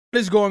What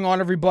is going on,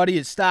 everybody?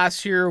 It's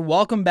Stas here.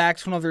 Welcome back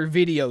to another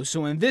video.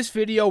 So in this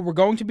video, we're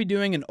going to be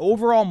doing an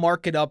overall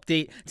market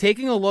update,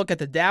 taking a look at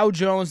the Dow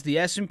Jones, the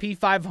S&P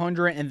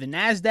 500, and the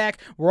NASDAQ.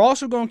 We're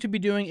also going to be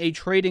doing a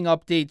trading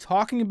update,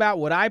 talking about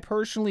what I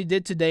personally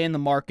did today in the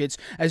markets,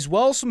 as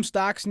well as some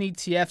stocks and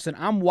ETFs that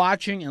I'm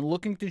watching and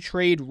looking to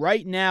trade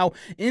right now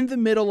in the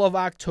middle of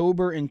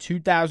October in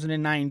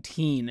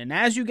 2019. And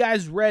as you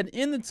guys read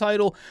in the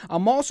title,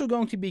 I'm also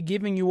going to be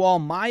giving you all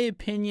my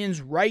opinions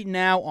right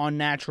now on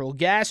natural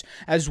gas,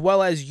 as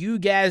well as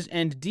UGAS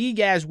and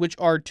DGAS, which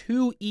are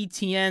two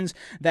ETNs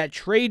that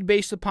trade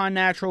based upon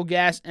natural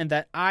gas and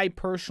that I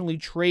personally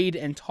trade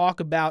and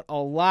talk about a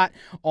lot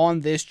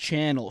on this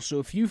channel. So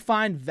if you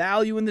find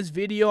value in this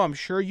video, I'm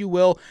sure you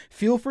will,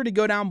 feel free to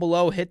go down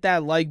below, hit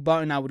that like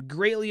button. I would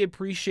greatly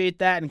appreciate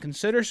that, and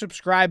consider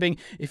subscribing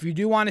if you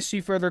do want to see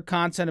further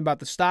content about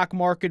the stock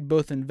market,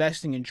 both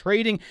investing and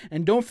trading.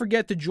 And don't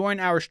forget to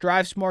join our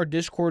Strive Smart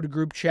Discord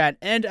group chat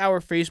and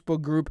our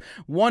Facebook group,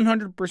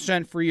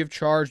 100% free of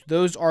charge.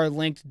 Those are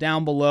linked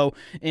down below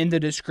in the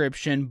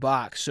description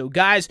box. So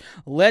guys,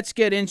 let's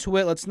get into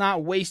it. Let's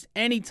not waste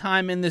any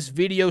time in this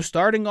video,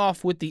 starting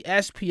off with the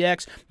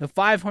SPX, the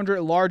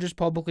 500 largest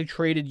publicly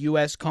traded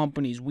U.S.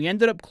 companies. We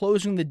ended up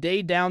closing the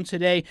day down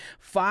today,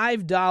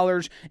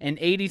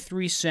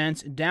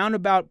 $5.83, down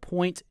about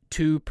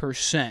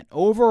 0.2%.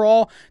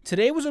 Overall,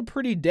 today was a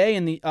pretty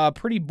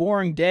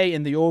boring day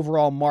in the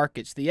overall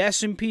markets. The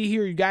S&P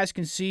here, you guys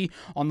can see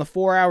on the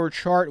 4-hour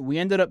chart, we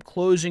ended up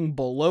closing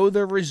below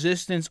the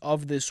resistance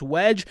of this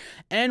wedge,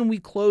 and we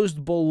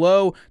closed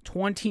below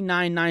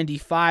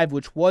 29.95,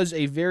 which was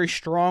a very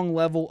strong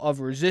level of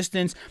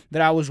resistance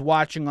that I was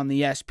watching on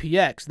the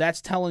SPX.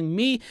 That's telling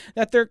me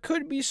that there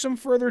could be some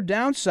further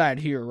downside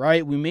here,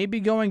 right? We may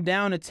be going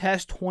down to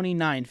test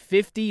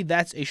 29.50.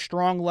 That's a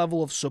strong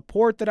level of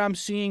support that I'm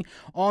seeing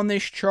on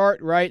this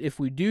chart, right? If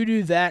we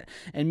do that,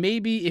 and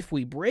maybe if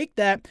we break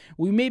that,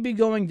 we may be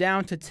going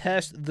down to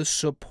test the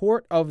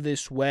support of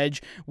this wedge,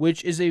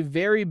 which is a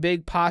very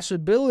big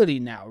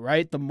possibility now,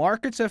 right? The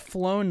markets have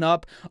flown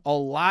up a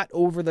lot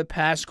over the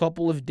past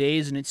couple of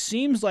days, and it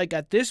seems like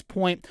at this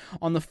point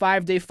on the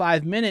 5-day,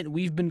 5-minute,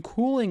 we've been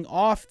cooling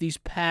off these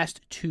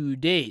past 2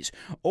 days.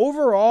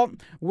 Overall,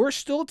 we're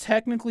still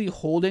technically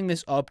holding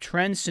this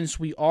uptrend, since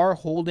we are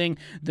holding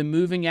the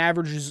moving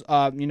averages,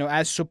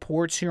 as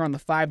supports here on the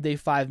 5-day,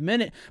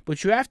 5-minute.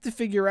 But you have to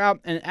figure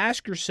out and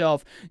ask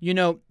yourself,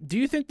 do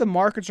you think the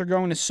markets are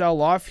going to sell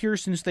off here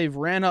since they've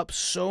ran up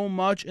so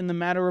much in the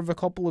matter of a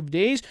couple of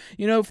days?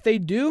 If they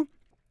do,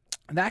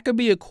 that could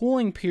be a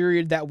cooling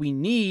period that we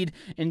need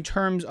in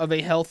terms of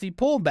a healthy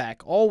pullback.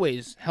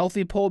 Always,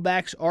 healthy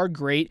pullbacks are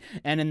great,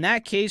 and in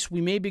that case,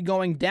 we may be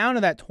going down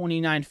to that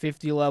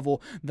 29.50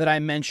 level that I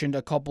mentioned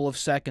a couple of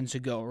seconds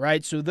ago,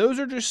 right? So those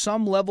are just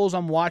some levels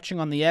I'm watching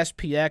on the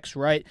SPX,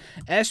 right?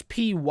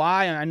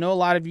 SPY, and I know a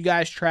lot of you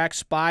guys track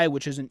SPY,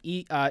 which is an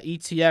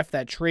ETF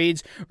that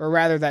trades, or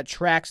rather that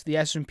tracks the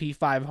S&P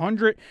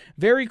 500.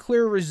 Very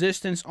clear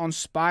resistance on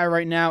SPY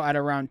right now at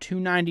around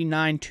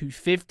 299,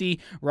 250,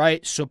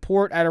 right?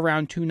 Support at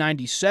around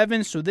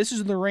 297, so this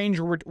is the range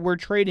we're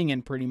trading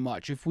in pretty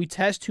much. If we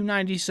test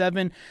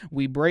 297,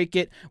 we break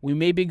it, we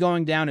may be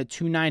going down to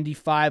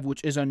 295,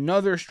 which is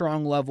another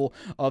strong level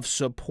of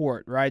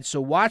support, right?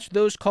 So watch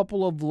those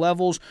couple of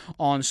levels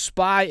on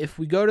SPY. If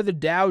we go to the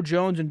Dow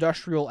Jones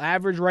Industrial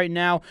Average right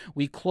now,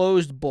 we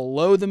closed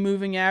below the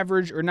moving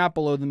average, or not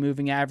below the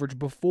moving average,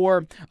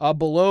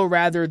 below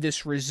rather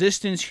this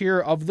resistance here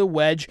of the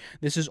wedge.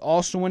 This is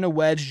also in a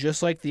wedge,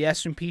 just like the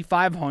S&P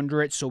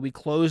 500, so we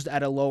closed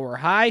at a lower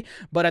high,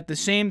 but at the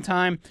same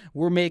time,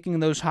 we're making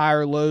those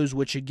higher lows,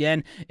 which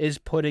again is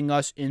putting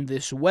us in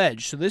this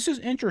wedge. So this is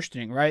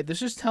interesting, right?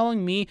 This is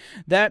telling me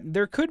that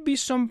there could be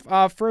some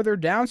further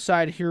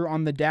downside here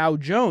on the Dow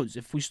Jones.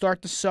 If we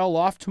start to sell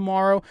off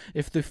tomorrow,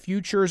 if the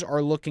futures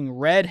are looking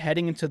red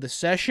heading into the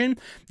session,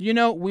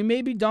 we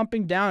may be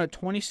dumping down at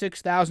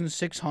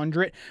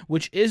 26,600,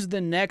 which is the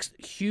next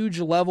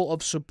huge level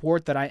of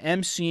support that I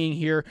am seeing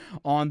here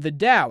on the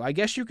Dow. I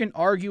guess you can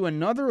argue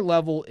another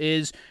level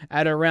is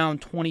at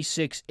around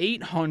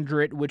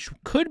 26,800, which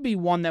could be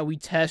one that we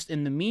test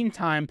in the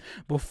meantime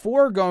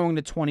before going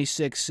to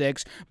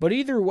 26,600. But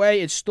either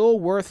way, it's still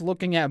worth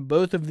looking at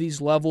both of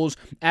these levels,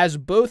 as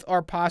both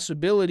are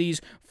possibilities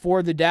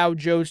for the Dow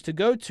Jones to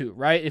go to,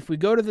 right? If we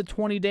go to the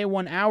 20-day,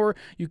 1 hour,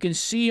 you can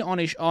see on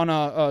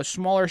a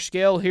smaller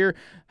scale here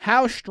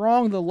how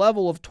strong the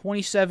level of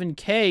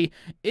 27K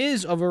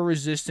is of a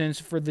resistance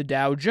for the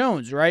Dow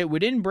Jones, right? We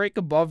didn't break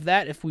above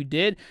that. If we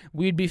did,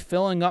 we'd be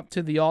filling up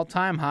to the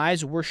all-time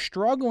highs. We're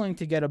struggling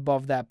to get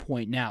above that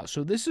point now.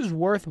 So this is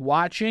worth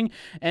watching.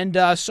 And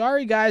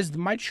sorry, guys,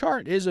 my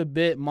chart is a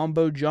bit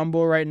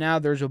mumbo-jumbo right now.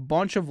 There's a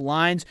bunch of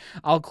lines.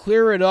 I'll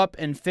clear it up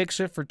and fix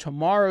it for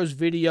tomorrow's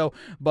video.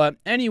 But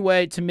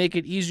anyway, to make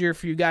it easier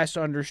for you guys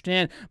to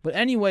understand. But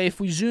anyway, if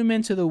we zoom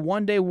into the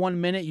 1-day, 1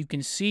 minute, you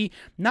can see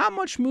not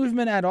much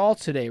movement at all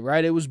today,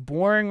 right? It was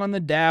boring on the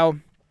Dow.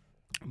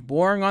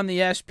 Boring on the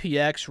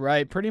SPX,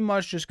 right? Pretty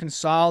much just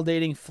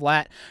consolidating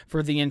flat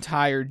for the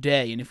entire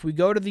day. And if we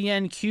go to the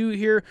NQ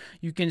here,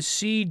 you can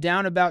see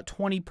down about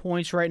 20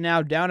 points right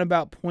now, down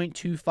about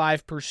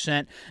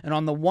 0.25%. And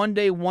on the 1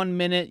 day, 1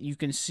 minute, you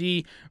can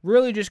see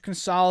really just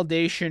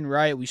consolidation,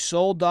 right? We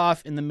sold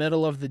off in the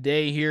middle of the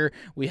day here.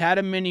 We had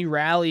a mini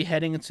rally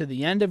heading into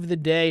the end of the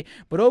day,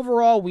 but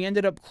overall, we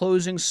ended up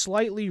closing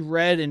slightly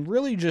red and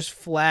really just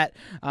flat,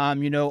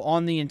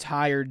 on the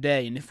entire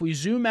day. And if we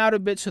zoom out a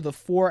bit to the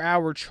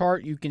 4-hour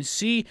chart, you can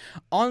see,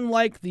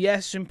 unlike the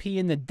S&P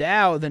and the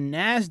Dow, the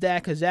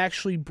NASDAQ has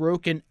actually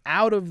broken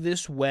out of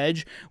this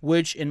wedge,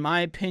 which in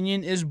my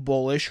opinion is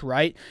bullish,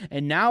 right?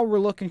 And now we're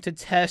looking to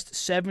test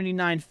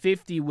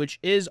 79.50, which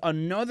is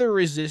another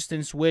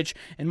resistance, which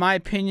in my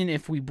opinion,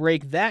 if we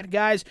break that,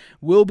 guys,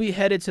 we'll be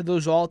headed to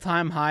those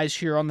all-time highs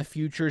here on the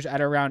futures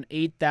at around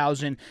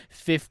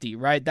 8,050,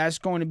 right? That's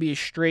going to be a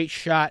straight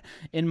shot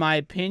in my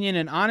opinion.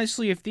 And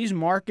honestly, if these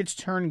markets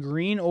turn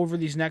green over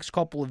these next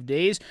couple of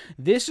days,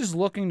 this is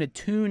looking to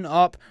tune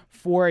up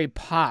for a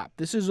pop.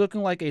 This is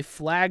looking like a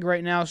flag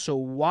right now, so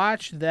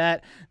watch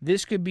that.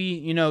 This could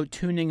be,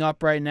 tuning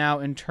up right now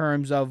in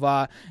terms of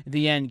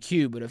the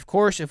NQ. But of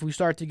course, if we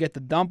start to get the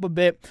dump a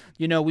bit,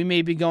 we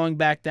may be going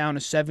back down to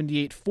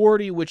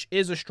 78.40, which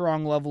is a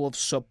strong level of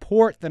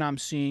support that I'm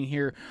seeing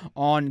here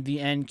on the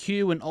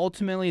NQ. And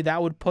ultimately,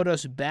 that would put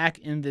us back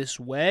in this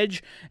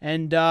wedge.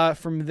 And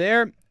from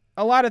there,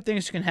 a lot of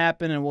things can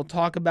happen, and we'll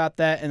talk about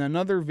that in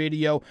another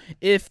video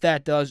if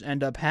that does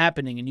end up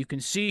happening. And you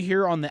can see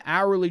here on the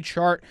hourly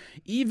chart,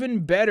 even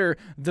better,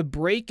 the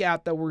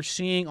breakout that we're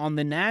seeing on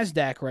the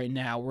NASDAQ right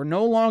now. We're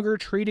no longer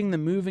treating the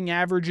moving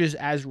averages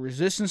as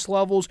resistance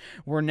levels.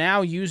 We're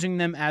now using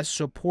them as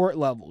support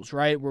levels,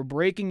 right? We're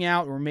breaking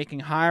out. We're making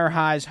higher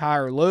highs,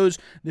 higher lows.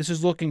 This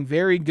is looking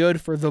very good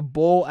for the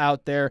bull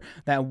out there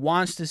that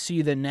wants to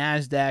see the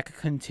NASDAQ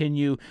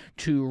continue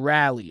to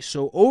rally.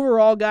 So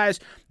overall, guys,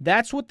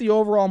 that's what the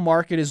overall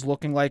market is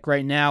looking like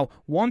right now.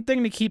 One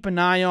thing to keep an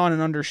eye on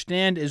and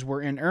understand is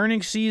we're in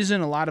earnings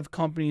season. A lot of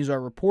companies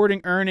are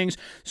reporting earnings.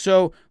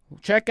 So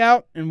check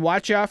out and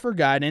watch out for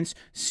guidance.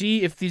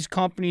 See if these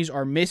companies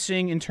are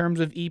missing in terms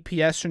of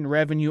EPS and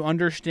revenue.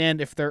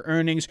 Understand if their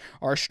earnings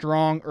are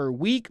strong or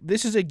weak.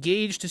 This is a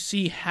gauge to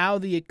see how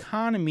the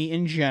economy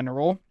in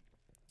general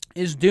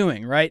is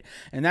doing, right?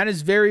 And that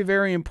is very,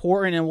 very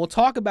important. And we'll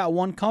talk about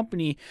one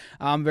company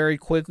very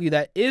quickly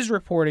that is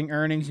reporting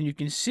earnings. And you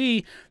can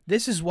see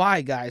this is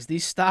why, guys,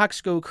 these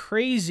stocks go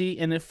crazy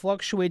and it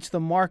fluctuates the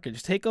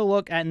markets. Take a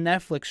look at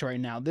Netflix right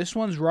now. This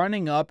one's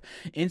running up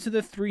into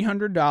the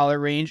 $300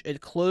 range.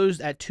 It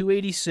closed at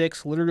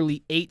 $286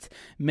 literally 8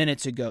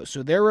 minutes ago.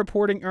 So they're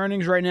reporting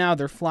earnings right now.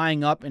 They're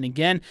flying up. And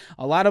again,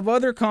 a lot of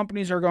other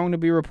companies are going to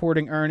be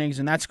reporting earnings,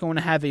 and that's going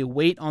to have a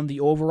weight on the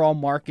overall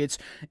markets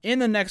in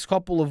the next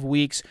couple of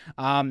weeks.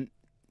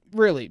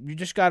 Really, you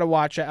just got to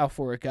watch out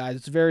for it, guys.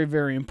 It's very,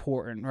 very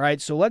important,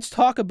 right? So let's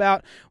talk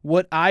about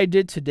what I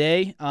did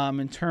today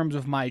in terms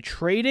of my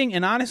trading.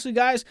 And honestly,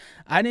 guys,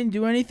 I didn't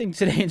do anything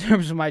today in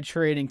terms of my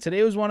trading.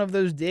 Today was one of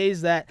those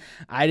days that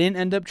I didn't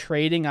end up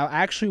trading. I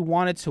actually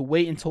wanted to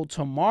wait until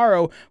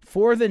tomorrow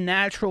for the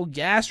natural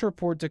gas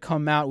report to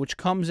come out, which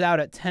comes out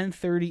at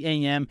 10:30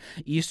 a.m.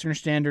 Eastern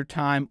Standard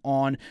Time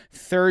on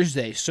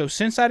Thursday. So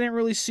since I didn't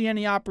really see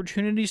any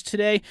opportunities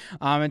today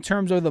in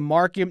terms of the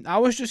market, I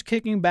was just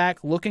kicking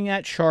back, looking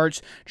at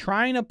charts,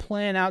 trying to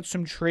plan out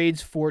some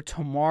trades for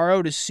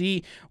tomorrow to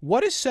see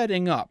what is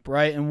setting up,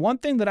 right? And one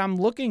thing that I'm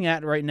looking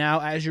at right now,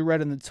 as you read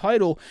in the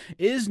title,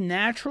 is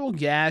natural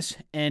gas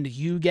and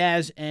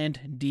UGAS and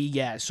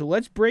DGAS. So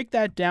let's break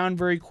that down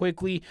very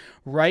quickly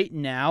right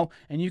now.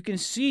 And you can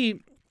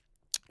see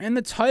in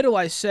the title,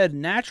 I said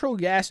natural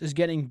gas is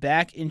getting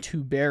back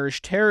into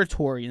bearish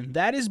territory, and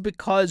that is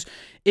because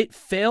it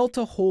failed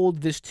to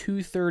hold this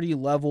 230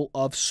 level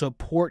of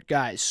support,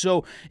 guys.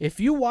 So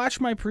if you watch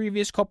my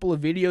previous couple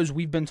of videos,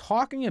 we've been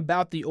talking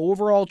about the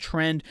overall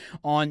trend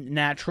on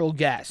natural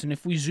gas. And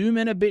if we zoom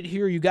in a bit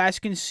here, you guys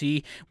can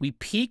see we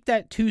peaked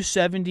at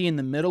 270 in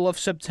the middle of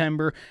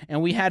September,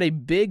 and we had a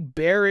big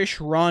bearish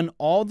run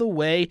all the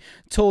way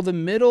till the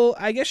middle,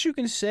 I guess you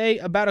can say,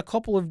 about a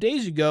couple of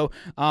days ago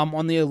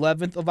on the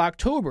 11th of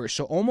October.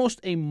 So almost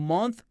a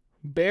month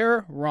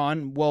bear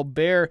run,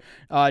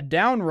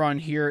 down run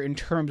here in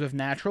terms of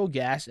natural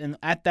gas. And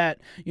at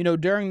that,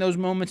 during those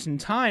moments in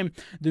time,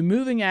 the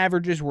moving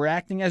averages were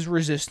acting as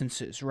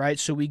resistances, right?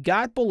 So we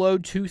got below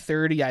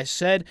 230. I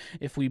said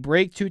if we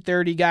break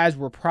 230, guys,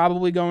 we're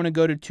probably going to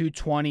go to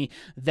 220.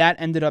 That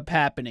ended up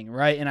happening,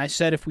 right? And I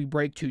said if we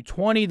break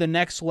 220, the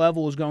next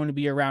level is going to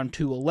be around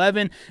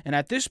 211. And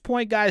at this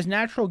point, guys,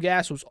 natural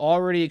gas was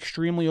already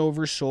extremely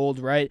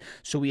oversold, right?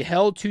 So we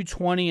held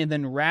 220 and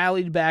then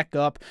rallied back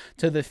up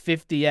to the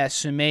 50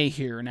 SMA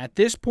here. And at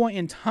this point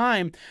in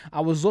time,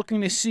 I was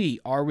looking to see,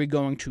 are we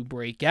going to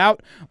break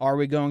out? Are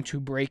we going to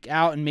break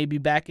out and maybe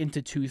back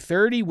into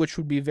 230, which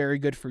would be very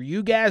good for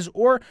you guys?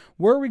 Or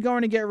were we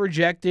going to get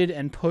rejected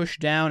and push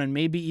down and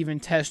maybe even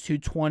test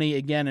 220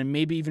 again and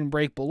maybe even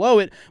break below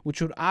it,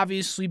 which would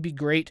obviously be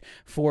great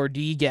for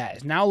D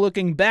guys. Now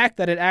looking back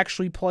that it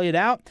actually played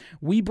out,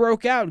 we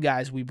broke out,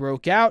 guys. We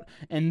broke out,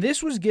 and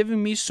this was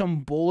giving me some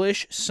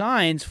bullish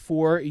signs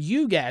for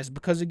you guys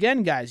because,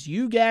 again, guys,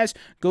 you gas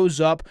goes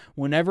up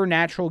whenever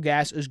natural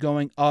gas is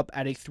going up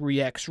at a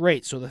 3x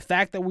rate. So the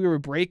fact that we were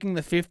breaking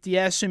the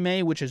 50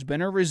 SMA, which has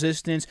been a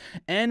resistance,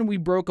 and we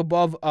broke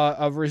above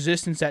a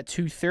resistance at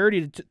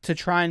 230 to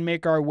try and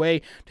make our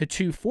way to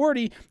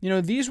 240, you know,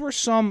 these were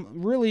some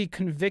really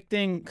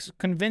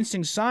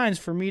convincing signs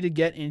for me to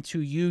get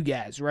into you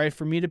guys, right?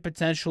 For me to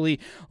potentially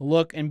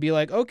look and be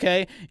like,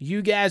 okay,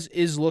 you guys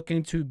is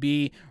looking to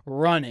be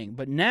running.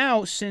 But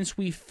now, since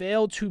we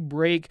failed to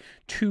break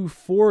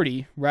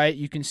 240, right?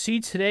 You can see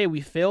today we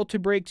failed to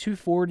break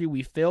 240.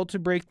 We failed to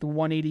break the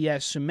 180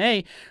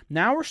 SMA.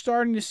 Now we're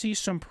starting to see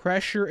some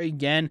pressure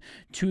again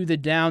to the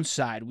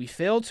downside. We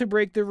failed to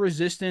break the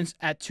resistance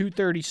at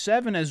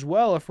 237 as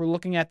well. If we're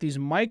looking at these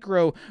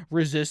micro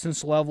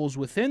resistance levels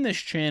within this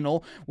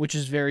channel, which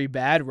is very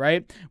bad,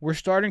 right? We're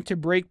starting to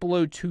break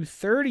below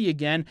 230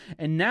 again,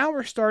 and now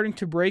we're starting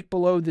to break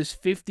below this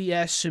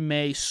 50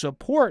 SMA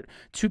support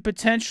to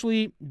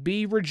potentially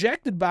be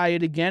rejected by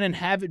it again and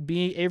have it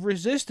be a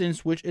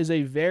resistance, which is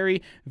a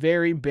very,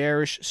 very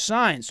bearish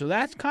sign. So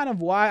that's kind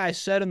of why I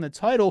said in the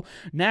title,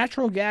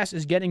 natural gas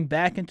is getting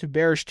back into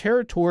bearish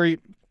territory,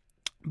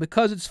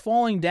 because it's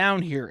falling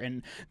down here.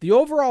 And the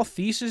overall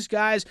thesis,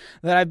 guys,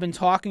 that I've been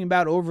talking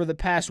about over the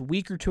past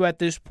week or two at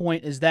this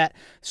point is that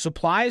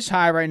supply is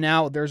high right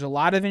now. There's a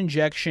lot of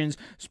injections.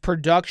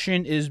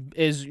 Production is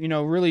you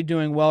know, really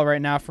doing well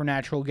right now for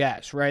natural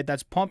gas, right?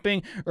 That's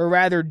pumping, or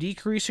rather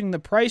decreasing the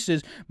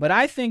prices. But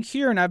I think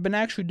here, and I've been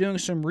actually doing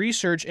some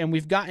research, and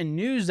we've gotten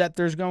news that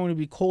there's going to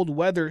be cold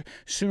weather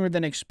sooner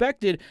than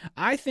expected.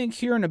 I think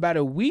here in about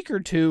a week or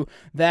two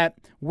that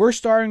we're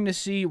going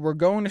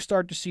to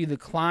start to see the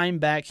climb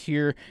back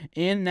here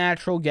in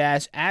natural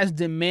gas as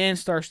demand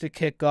starts to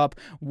kick up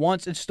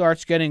once it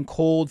starts getting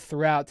cold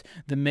throughout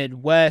the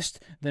Midwest,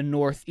 the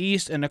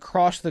Northeast, and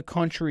across the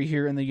country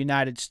here in the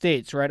United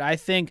States, right? I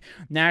think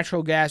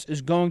natural gas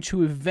is going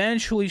to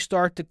eventually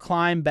start to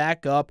climb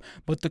back up,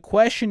 but the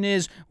question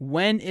is,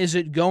 when is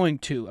it going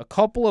to? A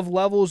couple of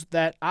levels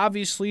that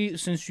obviously,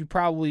 since you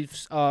probably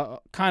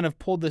kind of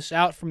pulled this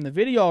out from the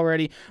video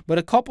already, but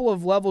a couple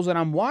of levels that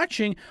I'm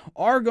watching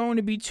are going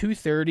to be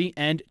 230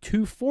 and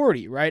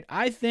 240, right?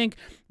 I think,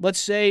 let's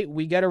say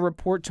we get a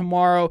report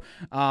tomorrow,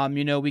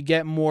 you know, we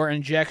get more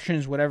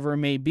injections, whatever it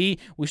may be,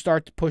 we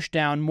start to push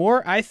down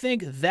more. I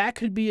think that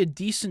could be a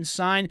decent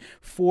sign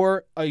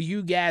for a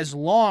UGAS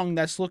long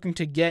that's looking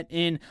to get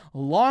in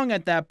long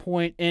at that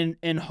point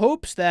in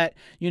hopes that,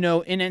 you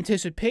know, in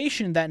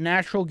anticipation that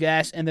natural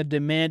gas and the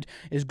demand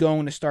is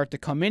going to start to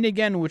come in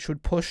again, which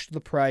would push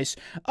the price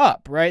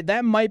up, right?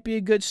 That might be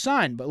a good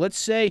sign. But let's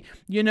say,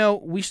 you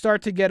know, we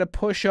start to get a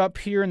push up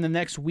here in the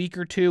next week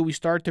or two, we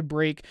start to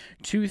break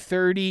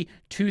 230,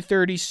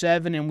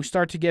 237, and we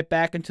start to get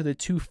back into the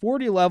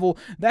 240 level.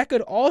 That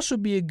could also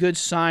be a good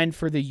sign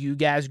for the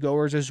UGAS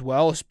goers as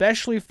well,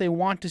 especially if they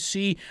want to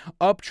see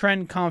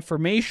uptrend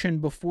confirmation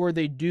before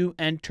they do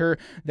enter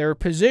their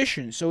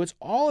position. So it's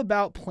all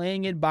about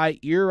playing it by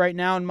ear right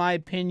now, in my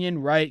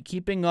opinion, right?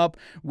 Keeping up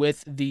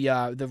with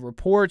the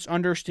reports,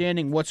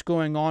 understanding what's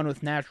going on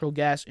with natural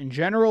gas in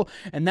general,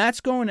 and that's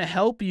going to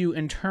help you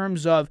in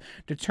terms of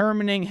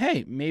determining,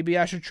 hey, maybe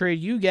I should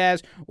trade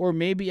UGAS or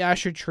maybe I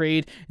should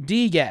trade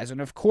DGAS.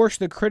 And of course,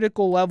 the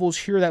critical levels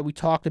here that we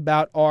talked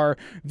about are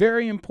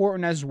very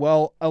important as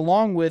well,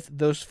 along with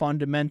those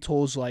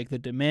fundamentals like the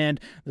demand,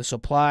 the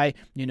supply,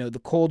 you know, the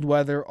cold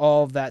weather,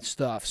 all of that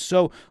stuff.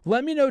 So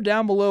let me know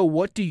down below,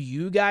 what do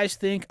you guys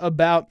think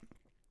about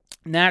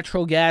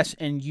natural gas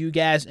and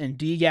UGAS and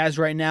DGAS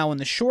right now in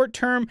the short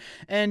term?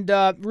 And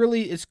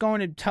really, it's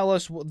going to tell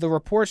us, the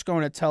report's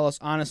going to tell us,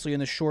 honestly, in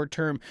the short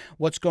term,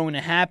 what's going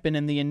to happen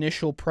in the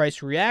initial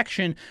price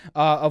reaction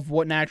of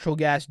what natural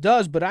gas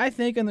does. But I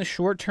think in the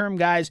short term,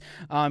 guys,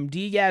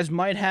 DGAS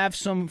might have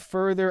some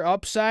further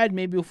upside,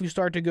 maybe if we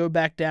start to go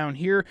back down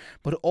here.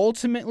 But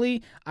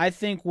ultimately, I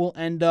think we'll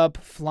end up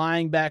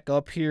flying back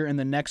up here in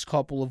the next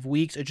couple of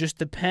weeks. It just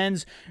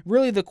depends.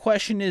 Really, the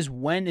question is,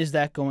 when is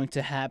that going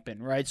to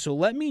happen, right? So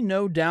let me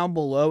know down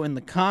below in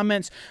the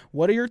comments,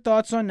 what are your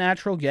thoughts on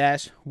natural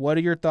gas, what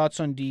are your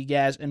thoughts on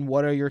DGAS, and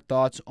what are your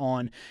thoughts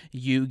on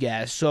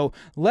UGAS? So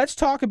let's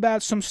talk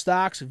about some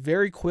stocks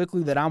very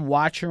quickly that I'm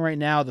watching right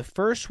now. The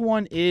first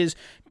one is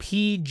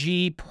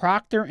PG,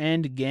 Procter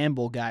 &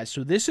 Gamble, guys.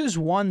 So this is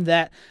one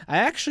that I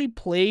actually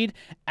played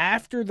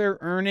after their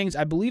earnings.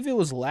 I believe it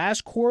was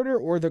last quarter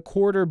or the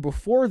quarter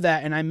before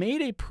that, and I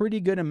made a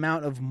pretty good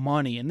amount of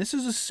money. And this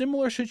is a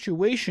similar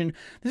situation.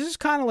 This is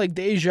kind of like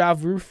deja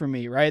vu for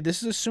me, right?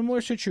 This is a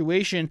similar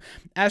situation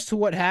as to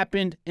what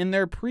happened in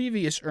their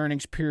previous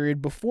earnings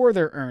period before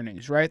their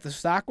earnings, right? The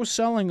stock was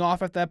selling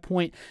off at that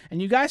point, and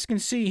you guys can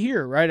see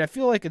here, right? I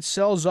feel like it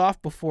sells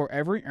off before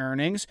every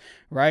earnings,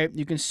 right?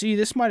 You can see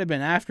this might have been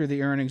after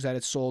the earnings that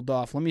it sold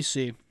off. Let me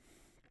see.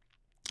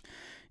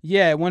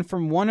 Yeah, it went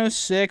from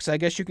 106, I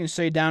guess you can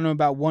say, down to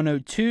about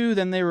 102.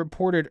 Then they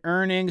reported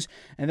earnings,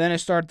 and then it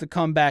started to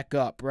come back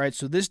up, right?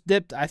 So this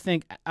dipped, I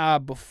think,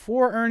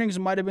 before earnings. It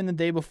might have been the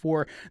day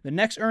before. The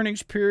next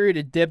earnings period,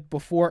 it dipped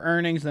before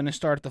earnings. Then it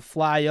started to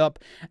fly up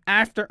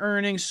after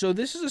earnings. So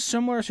this is a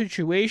similar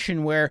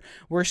situation where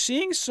we're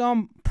seeing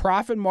some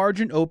profit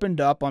margin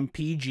opened up on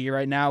PG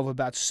right now of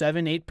about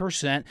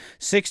 7-8%,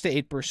 6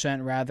 to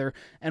 8% rather.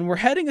 And we're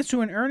heading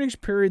into an earnings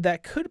period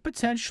that could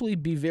potentially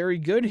be very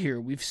good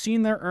here. We've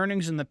seen their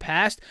earnings in the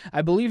past.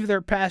 I believe their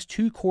past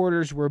 2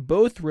 quarters were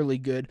both really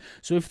good.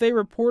 So if they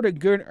report a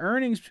good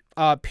earnings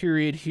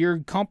period here,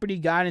 company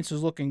guidance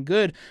is looking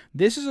good,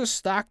 this is a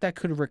stock that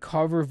could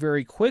recover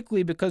very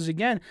quickly because,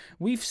 again,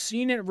 we've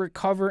seen it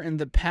recover in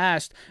the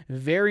past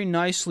very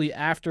nicely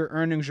after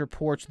earnings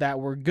reports that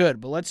were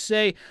good. But let's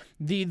say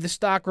the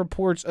stock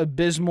reports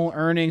abysmal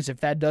earnings. If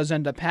that does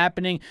end up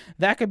happening,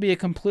 that could be a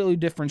completely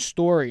different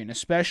story, and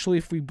especially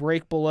if we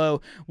break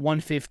below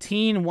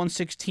 115,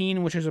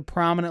 116, which is a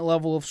prominent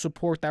level of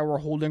support that we're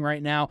holding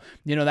right now,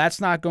 you know,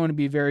 that's not going to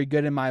be very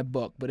good in my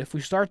book. But if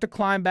we start to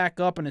climb back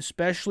up, and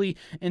especially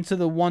into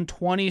the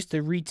 120s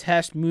to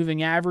retest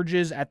moving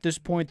averages, at this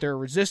point there are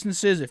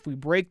resistances. If we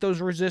break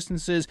those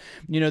resistances,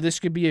 you know, this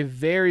could be a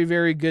very,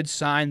 very good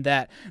sign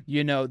that,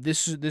 you know,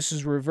 this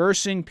is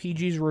reversing.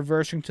 PG is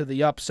reversing to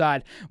the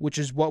upside, which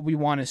is what we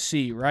want to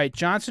see, right?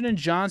 Johnson &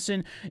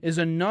 Johnson is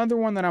another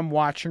one that I'm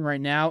watching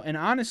right now, and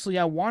honestly,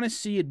 I want to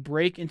see it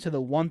break into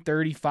the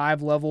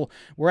 135 level.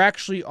 We're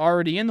actually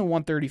already in the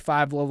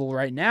 135 level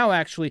right now,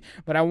 actually,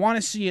 but I want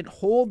to see it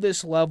hold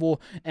this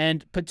level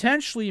and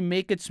potentially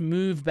make its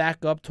move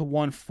back up to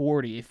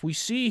 140. If we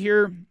see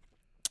here,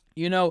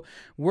 you know,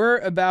 we're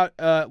about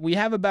we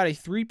have about a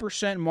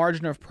 3%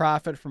 margin of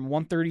profit from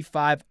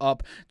 135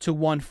 up to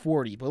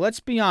 140. But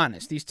let's be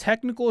honest, these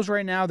technicals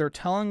right now, they're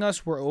telling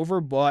us we're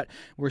overbought.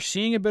 We're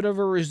seeing a bit of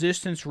a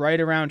resistance right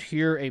around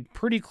here, a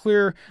pretty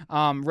clear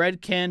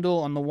red candle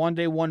on the 1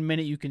 day, 1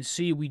 minute. You can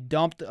see we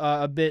dumped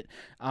a bit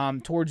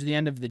towards the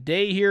end of the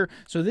day here.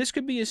 So this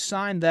could be a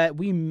sign that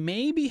we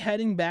may be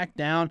heading back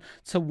down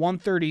to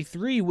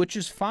 133, which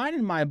is fine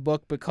in my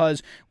book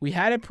because we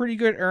had a pretty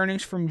good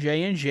earnings from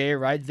J&J,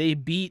 right? They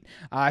beat,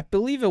 I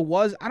believe it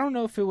was, I don't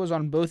know if it was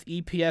on both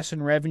EPS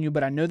and revenue,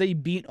 but I know they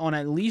beat on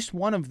at least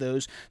one of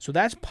those, so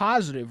that's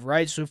positive,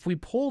 right? So if we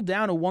pull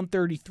down to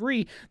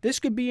 133, this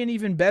could be an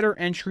even better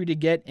entry to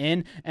get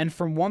in, and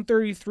from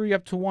 133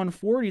 up to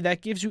 140,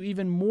 that gives you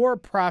even more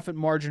profit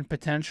margin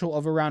potential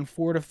of around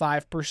 4 to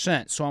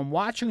 5%. So I'm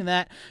watching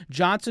that.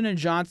 Johnson &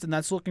 Johnson,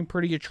 that's looking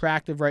pretty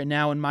attractive right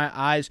now in my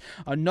eyes.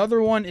 Another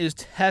one is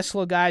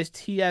Tesla, guys,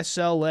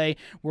 TSLA.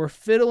 We're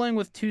fiddling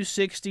with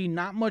 260,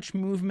 not much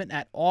movement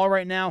at all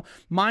right now.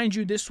 Mind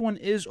you, this one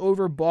is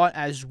overbought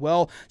as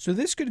well. So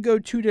this could go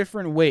 2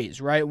 different ways,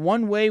 right?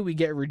 One way, we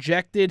get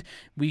rejected.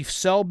 We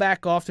sell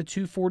back off to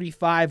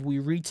 245. We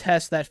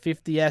retest that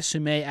 50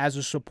 SMA as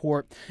a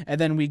support,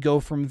 and then we go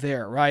from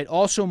there, right?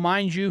 Also,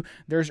 mind you,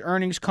 there's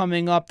earnings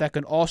coming up that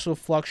could also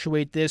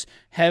fluctuate this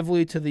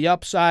heavily to the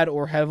upside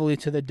or heavily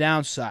to the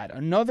downside.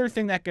 Another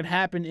thing that could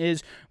happen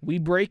is we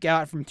break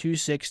out from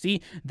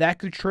 260. That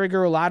could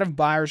trigger a lot of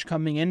buyers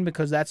coming in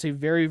because that's a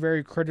very,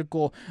 very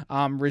critical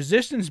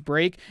resistance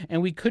break,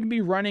 and we could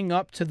be running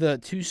up to the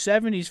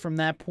 270s from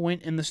that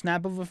point in the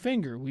snap of a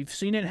finger. We've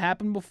seen it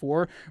happen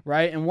before,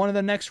 right? And one of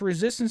the next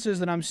resistances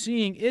that I'm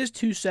seeing is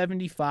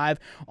 275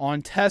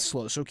 on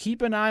Tesla. So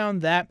keep an eye on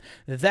that.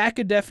 That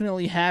could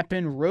definitely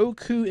happen.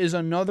 Roku is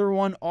another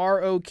one,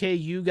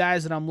 ROKU,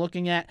 guys, that I'm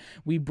looking at.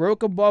 We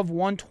broke above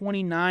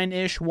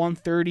 129-ish,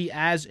 130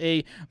 as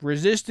a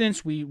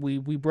resistance. We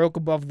broke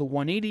above the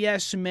 180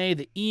 SMA,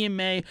 the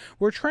EMA.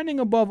 We're trending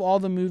above all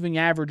the moving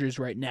averages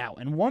right now.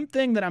 And one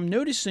thing that I'm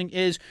noticing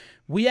is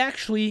we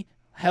actually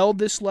held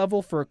this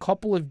level for a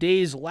couple of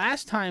days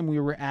last time we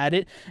were at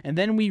it, and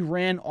then we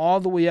ran all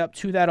the way up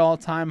to that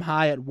all-time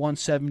high at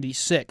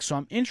 176. So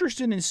I'm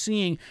interested in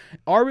seeing,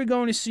 are we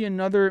going to see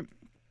another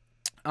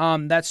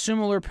that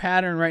similar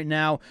pattern right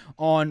now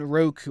on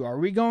Roku? Are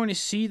we going to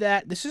see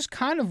that? This is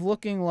kind of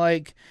looking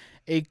like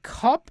a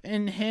cup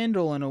and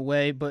handle in a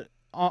way, but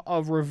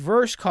a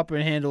reverse cup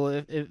and handle,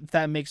 if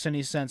that makes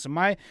any sense. Am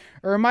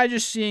I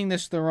just seeing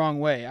this the wrong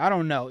way? I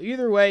don't know.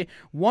 Either way,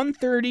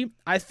 130,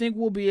 I think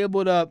we'll be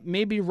able to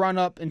maybe run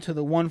up into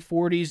the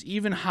 140s,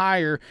 even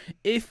higher,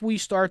 if we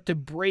start to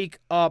break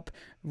up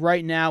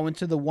right now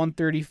into the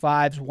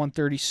 135s,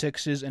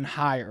 136s, and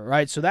higher,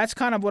 right? So that's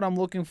kind of what I'm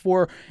looking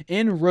for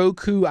in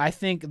Roku. I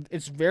think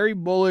it's very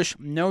bullish,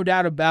 no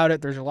doubt about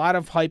it. There's a lot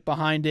of hype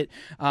behind it,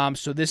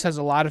 so this has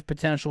a lot of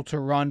potential to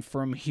run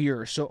from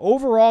here. So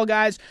overall,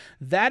 guys,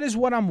 that is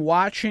what I'm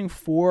watching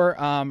for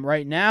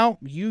right now.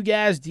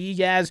 UGAS,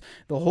 DGAS,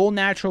 the whole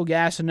natural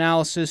gas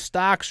analysis,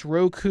 stocks,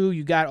 Roku.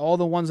 You got all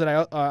the ones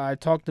that I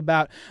talked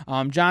about.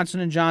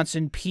 Johnson &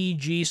 Johnson,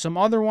 PG, some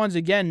other ones.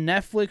 Again,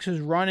 Netflix is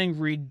running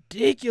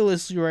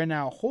ridiculously right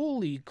now.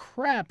 Holy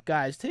crap,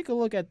 guys. Take a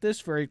look at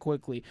this very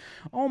quickly.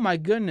 Oh my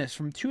goodness,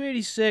 from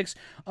 286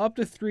 up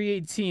to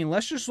 318.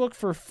 Let's just look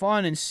for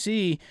fun and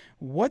see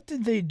what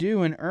did they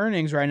do in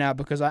earnings right now,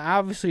 because I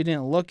obviously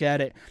didn't look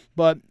at it,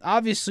 but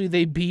obviously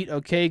they beat,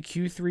 okay,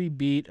 Q3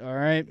 beat, all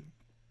right.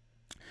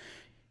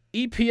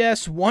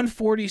 EPS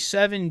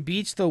 147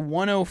 beats the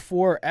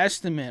 104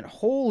 estimate.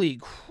 Holy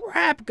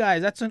crap,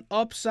 guys. That's an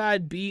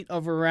upside beat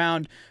of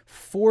around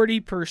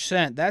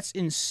 40%. That's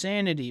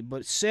insanity.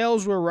 But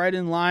sales were right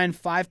in line,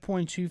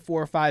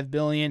 $5.245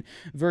 billion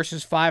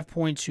versus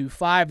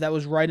 $5.25. That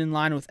was right in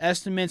line with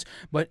estimates.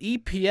 But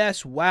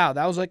EPS, wow,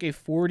 that was like a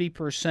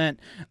 40%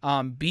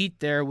 beat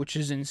there, which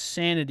is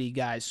insanity,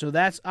 guys. So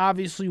that's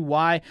obviously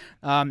why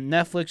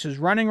Netflix is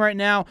running right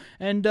now.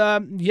 And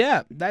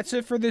yeah, that's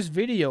it for this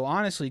video,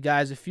 honestly,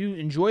 guys. If you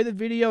enjoy the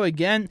video,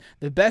 again,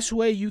 the best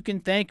way you can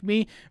thank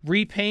me,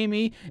 repay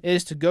me,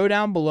 is to go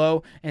down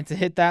below and to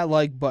hit that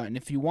like button.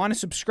 If you want to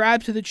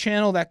subscribe to the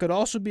channel, that could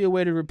also be a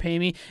way to repay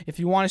me. If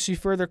you want to see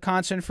further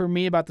content from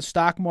me about the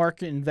stock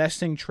market,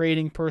 investing,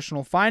 trading,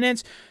 personal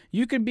finance,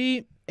 you could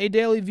be a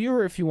daily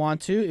viewer if you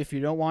want to. If you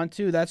don't want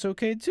to, that's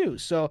okay too.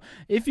 So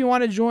if you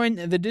want to join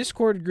the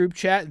Discord group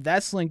chat,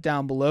 that's linked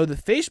down below. The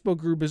Facebook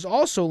group is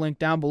also linked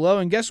down below.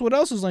 And guess what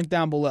else is linked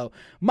down below?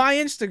 My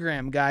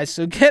Instagram, guys.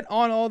 So get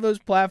on all those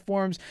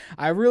platforms.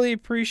 I really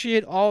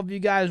appreciate all of you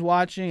guys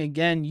watching.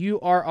 Again, you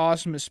are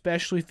awesome,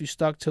 especially if you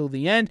stuck till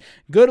the end.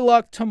 Good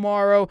luck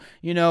tomorrow.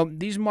 You know,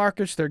 these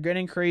markets, they're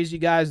getting crazy,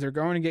 guys. They're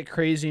going to get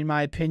crazy, in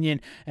my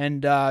opinion.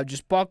 And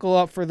just buckle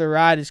up for the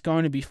ride. It's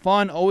going to be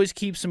fun. Always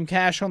keep some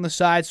cash on the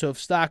side, so if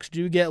stocks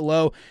do get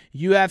low,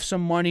 you have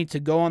some money to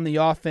go on the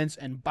offense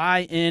and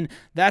buy in.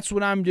 That's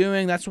what I'm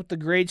doing. That's what the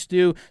greats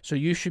do, so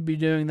you should be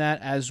doing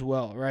that as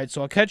well, right?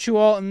 So I'll catch you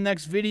all in the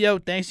next video.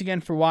 Thanks again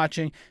for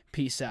watching.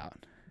 Peace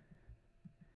out.